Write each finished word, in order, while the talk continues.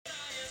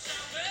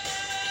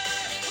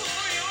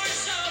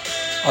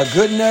A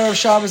good Erev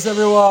Shabbos,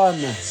 everyone.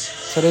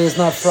 Today is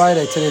not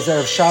Friday, today is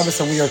Erev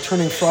Shabbos, and we are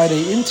turning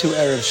Friday into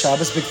Erev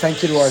Shabbos. Big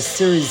thank you to our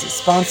series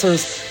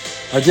sponsors,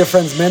 our dear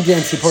friends Mendy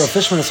and Tzipora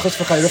Fishman, Eschutz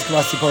V'chai Rivka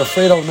Vas Tzipora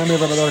Fredo, in memory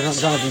of Rabbi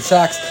Jonathan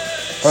Sachs,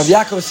 Rav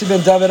Yaakov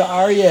Siben David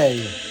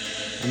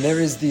Aryeh. And there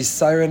is the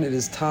siren, it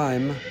is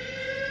time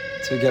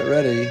to get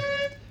ready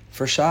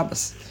for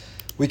Shabbos.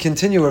 We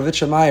continue Rav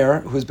Vitcha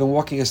Meyer, who has been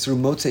walking us through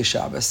Motzei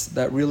Shabbos,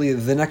 that really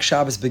the next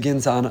Shabbos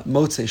begins on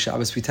Motzei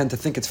Shabbos. We tend to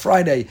think it's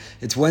Friday,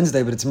 it's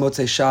Wednesday, but it's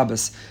Motzei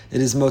Shabbos. It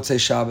is Motzei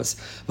Shabbos.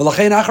 So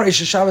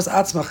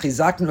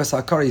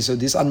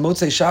this on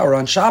Motzei Shabbos, or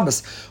on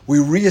Shabbos, we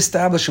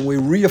reestablish and we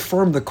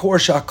reaffirm the core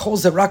Sha'kol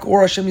Zerak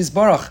Or Hashem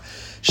Yisbarach.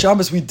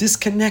 Shabbos, we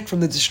disconnect from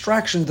the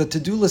distractions, the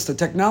to-do list, the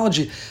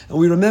technology, and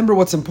we remember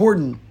what's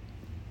important.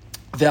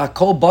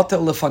 Ve'akol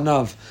batel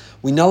lefanav.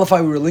 We nullify,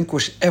 we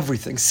relinquish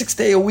everything. 6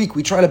 days a week,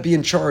 we try to be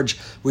in charge.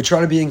 We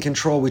try to be in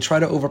control. We try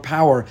to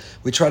overpower.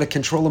 We try to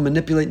control and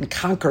manipulate and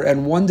conquer.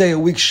 And 1 day a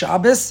week,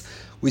 Shabbos,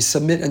 we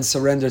submit and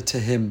surrender to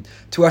Him,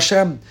 to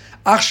Hashem.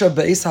 So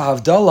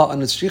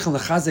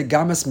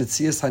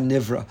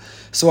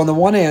on the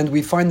one hand,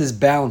 we find this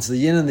balance, the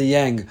yin and the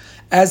yang.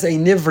 As a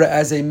nivra,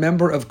 as a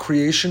member of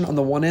creation, on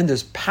the one hand,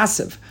 there's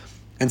passive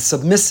and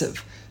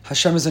submissive.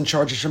 Hashem is in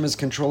charge, Hashem is in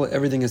control,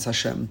 everything is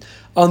Hashem.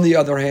 On the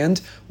other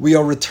hand, we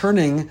are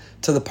returning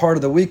to the part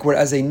of the week where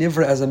as a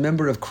nivra, as a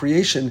member of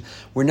creation,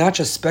 we're not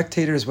just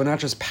spectators, we're not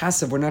just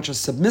passive, we're not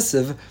just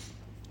submissive,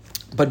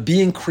 but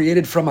being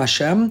created from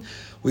Hashem,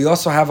 we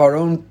also have our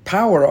own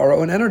power, our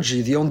own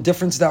energy, the own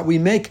difference that we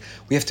make.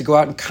 We have to go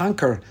out and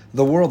conquer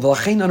the world.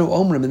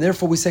 And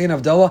therefore we say in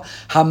Havdalah,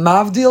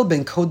 Hamavdil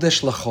ben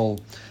Kodesh L'chol.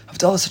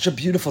 Havdalah is such a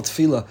beautiful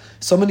tefillah.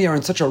 So many are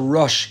in such a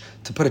rush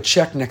to put a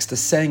check next to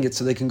saying it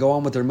so they can go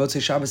on with their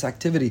Motzei Shabbos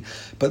activity.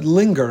 But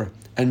linger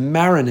and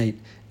marinate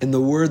in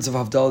the words of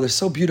Havdalah. They're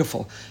so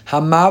beautiful.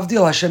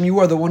 Hamavdil, Hashem, you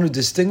are the one who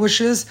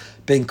distinguishes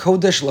ben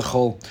Kodesh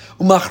L'chol.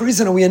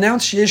 Umachrizan, and we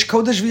announce Yesh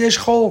Kodesh v'Yesh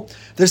Chol.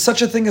 There's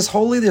such a thing as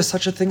holy, there's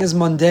such a thing as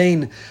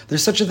mundane.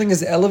 There's such a thing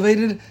as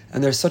elevated,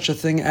 and there's such a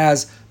thing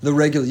as the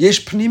regular.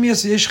 Yesh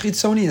Pnimius v'Yesh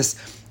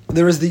Chitzonius.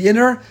 There is the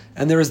inner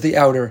and there is the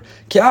outer.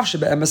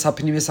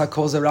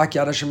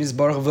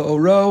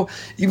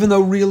 Even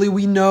though really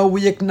we know,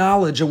 we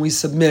acknowledge and we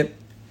submit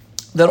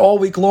that all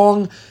week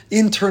long,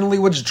 internally,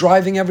 what's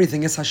driving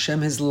everything is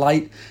Hashem, His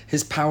light,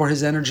 His power,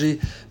 His energy.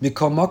 But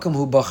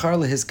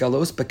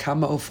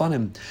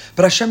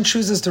Hashem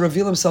chooses to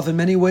reveal Himself in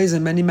many ways,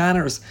 in many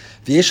manners.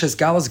 And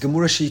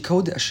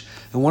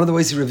one of the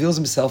ways He reveals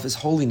Himself is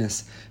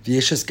holiness.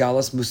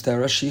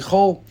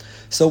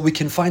 So we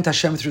can find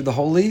Hashem through the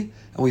holy,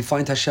 and we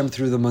find Hashem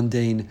through the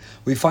mundane.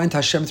 We find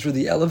Hashem through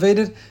the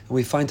elevated, and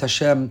we find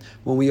Hashem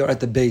when we are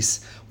at the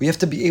base. We have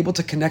to be able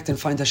to connect and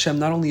find Hashem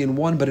not only in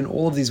one, but in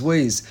all of these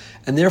ways.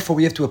 And therefore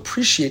we have to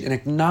appreciate and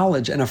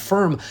acknowledge and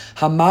affirm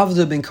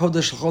Hamavda ben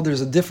Kodesh L'chol.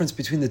 There's a difference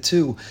between the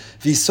two.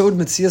 V'yisod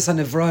metzias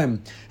hanivraim.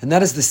 And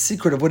that is the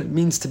secret of what it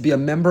means to be a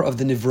member of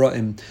the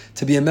Nivraim,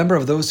 to be a member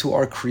of those who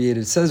are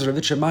created. It says, Rav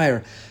Vitcha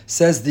Meyer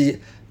says the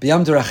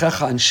B'yam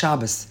Derachecha and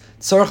Shabbos,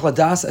 Tzorach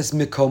ladas es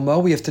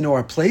mikomo, we have to know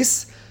our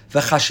place.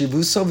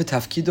 V'chashivuso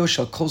v'tafkido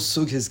shal kol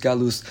sug his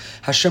galus.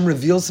 Hashem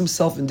reveals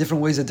Himself in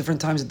different ways, at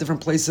different times, at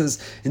different places,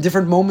 in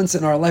different moments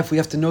in our life. We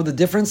have to know the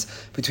difference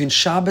between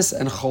Shabbos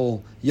and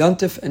Chol,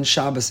 Yontif and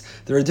Shabbos.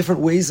 There are different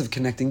ways of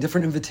connecting,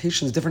 different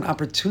invitations, different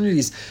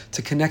opportunities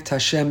to connect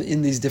Hashem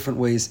in these different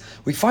ways.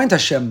 We find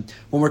Hashem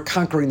when we're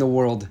conquering the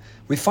world.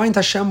 We find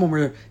Hashem when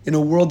we're in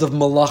a world of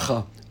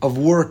malacha, of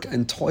work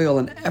and toil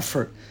and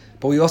effort.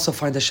 But we also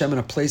find Hashem in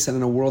a place and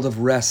in a world of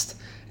rest,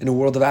 in a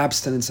world of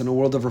abstinence, in a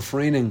world of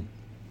refraining,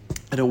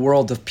 in a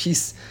world of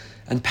peace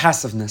and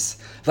passiveness.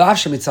 Mitzad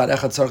sheni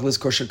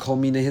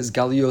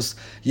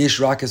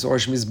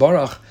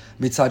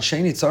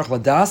tzarich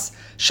ladas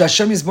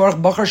she'Hashem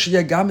Yisbarach bachar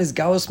sheyagam his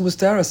galus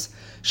musteras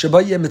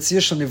sheba yeh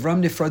metzir shel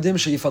nivram nifradim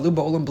sheyifalu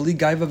ba'olam b'li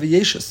gaiva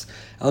v'yeshus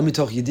el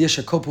mitoch yediyah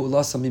shekopu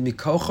ulasa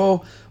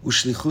mimikocho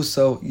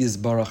ushlichuso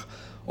Yisbarach.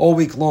 All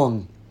week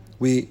long,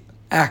 we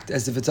act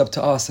as if it's up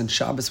to us, and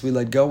Shabbos we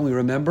let go and we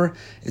remember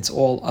it's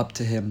all up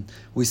to Him.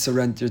 We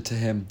surrender to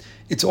Him.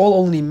 It's all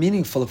only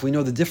meaningful if we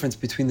know the difference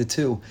between the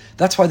two.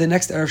 That's why the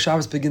next Erev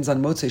Shabbos begins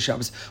on Motzei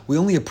Shabbos. We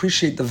only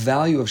appreciate the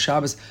value of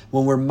Shabbos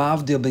when we're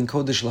Mavdil ben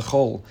Kodesh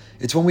L'chol.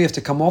 It's when we have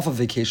to come off of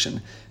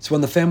vacation. It's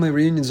when the family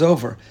reunion's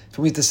over. It's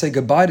when we have to say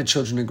goodbye to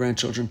children and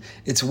grandchildren.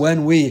 It's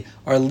when we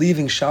are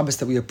leaving Shabbos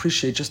that we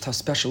appreciate just how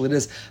special it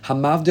is.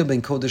 Hamavdil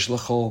ben Kodesh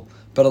L'chol.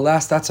 But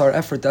alas, that's our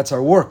effort, that's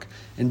our work.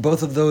 In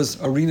both of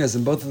those arenas,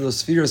 in both of those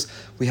spheres,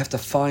 we have to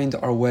find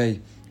our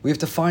way. We have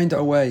to find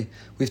our way.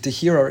 We have to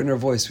hear our inner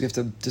voice. We have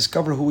to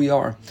discover who we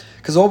are.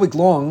 Because all week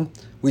long,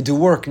 we do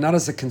work, not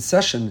as a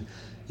concession.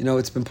 You know,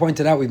 it's been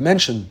pointed out, we've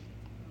mentioned,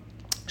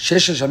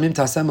 6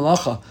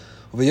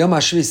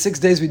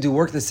 days we do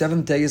work, the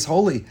 7th day is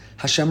holy.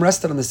 Hashem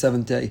rested on the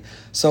 7th day.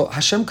 So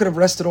Hashem could have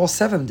rested all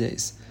 7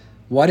 days.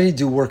 Why did He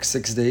do work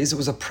 6 days? It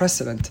was a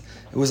precedent.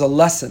 It was a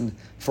lesson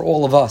for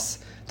all of us.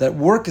 That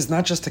work is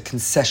not just a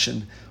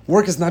concession.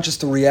 Work is not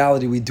just a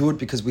reality. We do it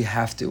because we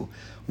have to.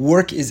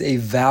 Work is a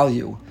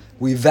value.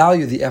 We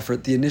value the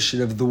effort, the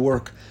initiative, the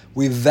work.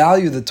 We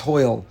value the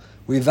toil.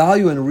 We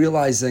value in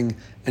realizing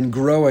and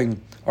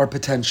growing our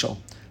potential.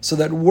 So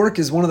that work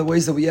is one of the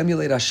ways that we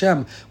emulate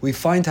Hashem. We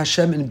find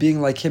Hashem in being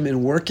like Him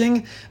in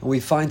working, and we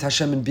find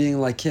Hashem in being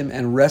like Him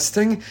and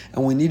resting,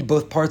 and we need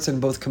both parts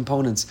and both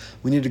components.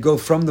 We need to go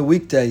from the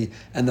weekday,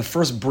 and the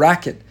first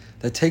bracket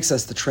that takes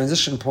us, the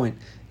transition point,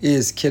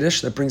 is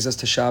Kiddush, that brings us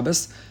to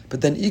Shabbos,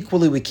 but then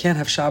equally we can't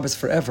have Shabbos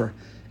forever.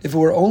 If it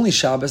were only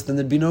Shabbos, then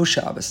there'd be no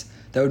Shabbos.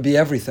 That would be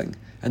everything.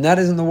 And that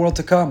is in the world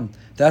to come.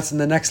 That's in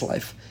the next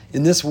life.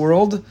 In this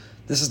world,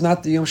 this is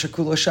not the Yom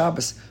Shekulo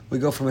Shabbos. We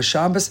go from a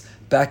Shabbos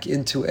back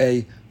into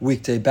a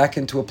weekday, back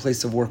into a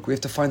place of work. We have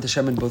to find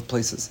Hashem in both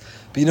places.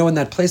 But in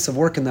that place of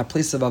work, in that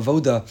place of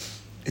avoda,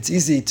 it's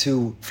easy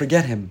to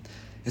forget Him.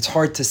 It's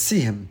hard to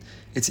see Him.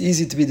 It's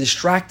easy to be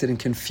distracted and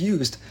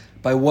confused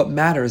by what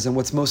matters and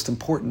what's most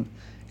important.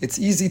 It's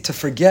easy to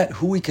forget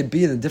who we could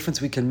be and the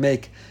difference we can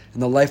make in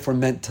the life we're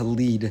meant to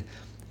lead.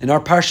 In our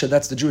parsha,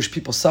 that's the Jewish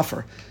people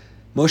suffer.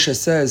 Moshe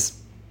says,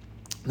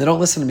 they don't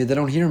listen to me, they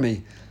don't hear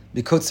me.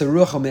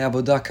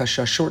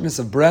 Shortness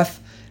of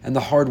breath and the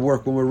hard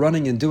work. When we're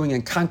running and doing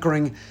and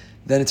conquering,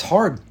 then it's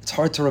hard. It's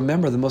hard to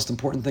remember the most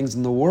important things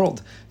in the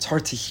world. It's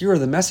hard to hear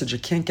the message.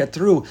 It can't get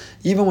through,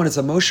 even when it's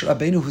a Moshe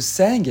Rabbeinu who's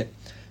saying it.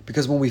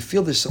 Because when we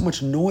feel there's so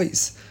much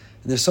noise,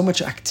 and there's so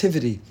much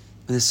activity,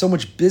 and there's so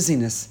much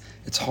busyness,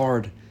 it's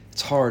hard.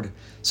 It's hard.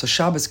 So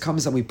Shabbos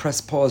comes and we press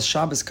pause.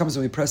 Shabbos comes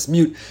and we press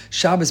mute.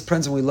 Shabbos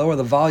comes and we lower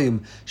the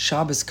volume.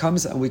 Shabbos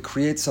comes and we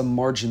create some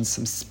margin,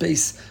 some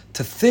space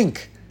to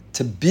think,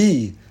 to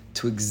be,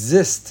 to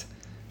exist.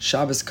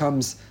 Shabbos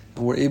comes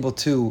and we're able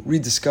to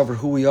rediscover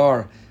who we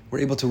are. We're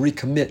able to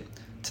recommit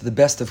to the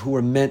best of who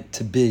we're meant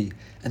to be.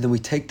 And then we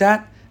take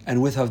that,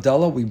 and with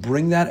Havdalah, we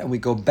bring that and we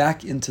go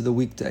back into the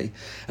weekday.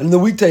 And in the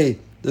weekday,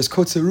 there's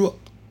Kotzeruah.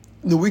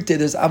 In the weekday,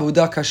 there's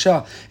Avodah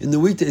Kasha. In the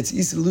weekday, it's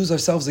easy to lose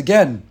ourselves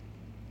again.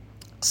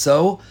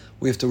 So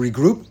we have to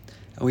regroup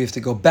and we have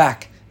to go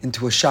back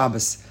into a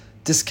Shabbos,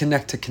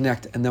 disconnect to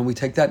connect, and then we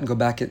take that and go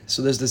back.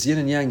 So there's this yin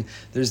and yang,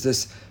 there's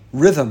this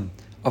rhythm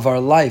of our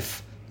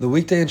life, the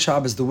weekday and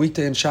Shabbos, the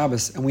weekday and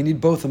Shabbos, and we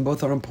need both, and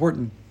both are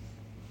important.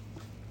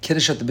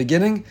 Kiddush at the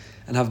beginning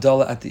and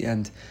Havdalah at the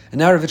end. And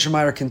now Rav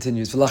Yitzchak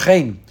continues,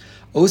 V'lachein,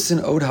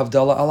 osin od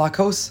Havdalah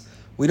alakos.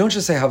 We don't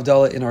just say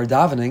Havdalah in our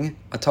davening,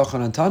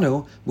 Atachan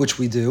Antanu, which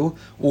we do,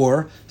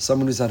 or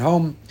someone who's at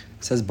home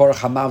says Baruch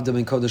HaMavda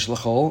Min Kodesh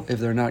L'chol, if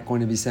they're not going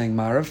to be saying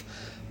Marav.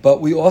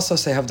 But we also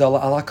say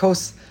Havdalah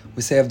alakos.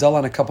 We say Havdalah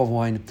on a cup of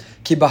wine.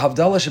 Ki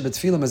b'Havdalah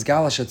shebetfilah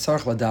mezgala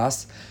shetzarch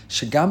ladas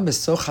shegam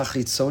besoch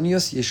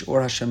hachitzonius yesh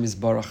or Hashem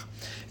yisbarach.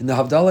 In the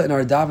Havdalah, in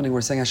our davening,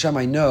 we're saying, Hashem,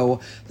 I know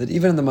that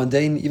even in the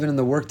mundane, even in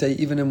the workday,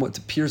 even in what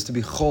appears to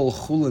be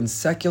chul and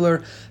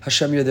secular,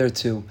 Hashem, you're there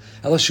too.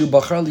 Elashu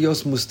bachar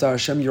lios mustar,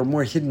 Hashem, you're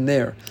more hidden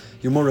there.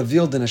 You're more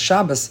revealed in a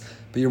Shabbos,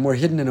 but you're more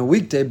hidden in a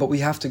weekday, but we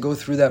have to go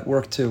through that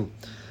work too.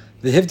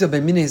 But now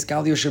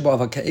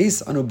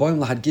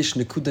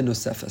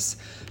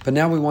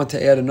we want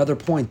to add another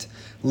point.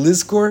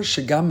 Lizkor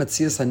shegam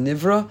metzias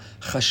hanivra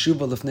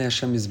chashuva lifnei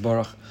Hashem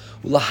yisbarach.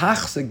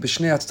 Ulahachzik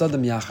b'shnei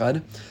atzadim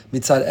yachad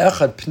mitzad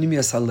echad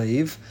pnimias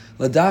halev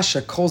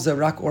ladash shekol ze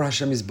rak or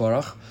Hashem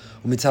yisbarach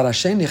umitzad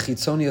hasheni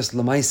chitzonias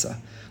lamaisa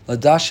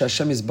ladash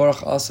Hashem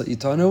yisbarach asa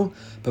itanu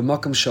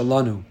b'makam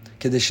shalanu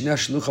kedei shnei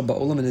shlucha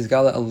ba'olam and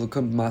izgala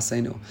elukum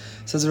b'maseinu.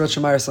 Says the Rosh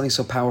Hashanah something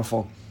so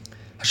powerful.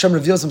 Hashem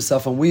reveals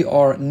Himself, and we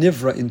are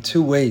nivra in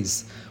two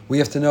ways. We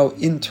have to know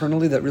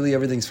internally that really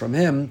everything's from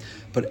Him,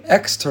 but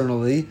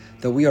externally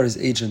that we are His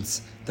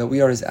agents, that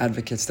we are His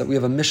advocates, that we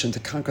have a mission to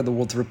conquer the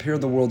world, to repair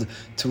the world,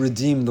 to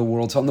redeem the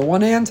world. So on the one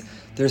hand,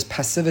 there's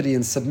passivity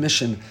and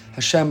submission.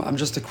 Hashem, I'm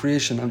just a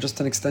creation. I'm just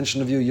an extension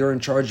of you. You're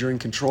in charge. You're in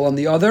control. On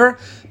the other,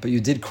 but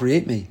you did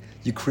create me.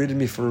 You created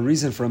me for a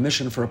reason, for a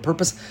mission, for a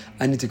purpose.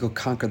 I need to go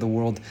conquer the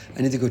world.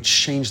 I need to go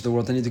change the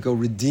world. I need to go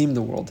redeem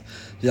the world.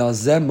 And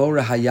says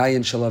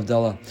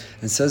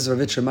Rav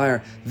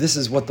Yitzchak, this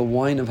is what the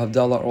wine of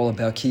Havdalah are all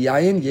about. Ki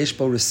yayin yesh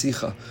bo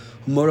resicha,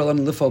 humor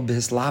alan lifal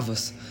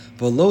behislavus,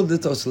 v'lo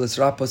litos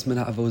litzrapos min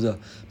ha'avoda,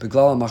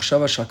 beglal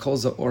ha'machshava shakol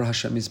za'or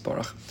Hashem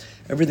yisbarach.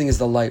 Everything is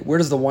the light. Where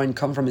does the wine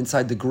come from?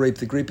 Inside the grape.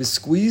 The grape is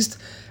squeezed,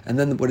 and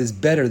then what is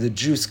better, the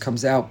juice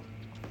comes out.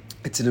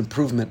 It's an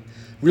improvement.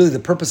 Really, the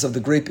purpose of the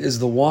grape is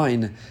the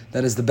wine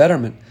that is the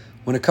betterment.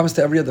 When it comes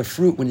to every other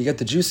fruit, when you get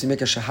the juice, you make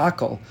a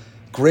shahakal.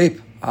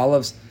 Grape,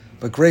 olives,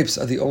 but grapes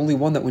are the only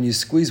one that when you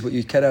squeeze, what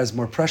you get as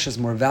more precious,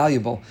 more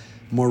valuable,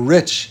 more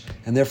rich,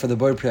 and therefore the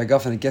Boyer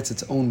Priyagafen, it gets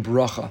its own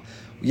bracha.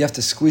 You have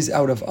to squeeze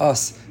out of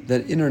us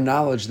that inner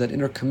knowledge, that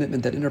inner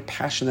commitment, that inner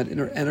passion, that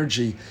inner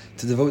energy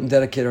to devote and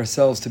dedicate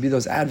ourselves, to be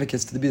those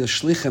advocates, to be those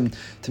shlichim,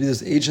 to be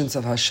those agents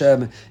of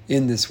Hashem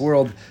in this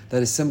world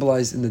that is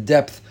symbolized in the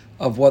depth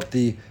of what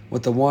the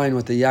wine,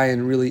 what the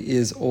yayin really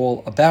is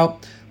all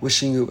about.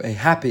 Wishing you a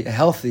happy, a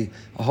healthy,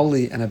 a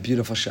holy, and a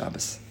beautiful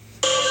Shabbos.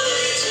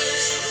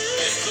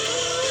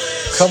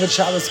 Kavod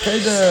Shabbos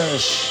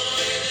Kodesh.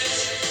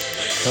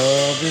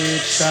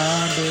 Kavod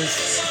Shabbos.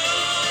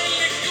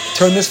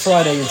 turn this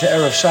Friday into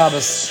Erev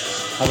Shabbos.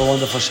 Have a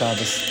wonderful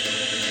Shabbos.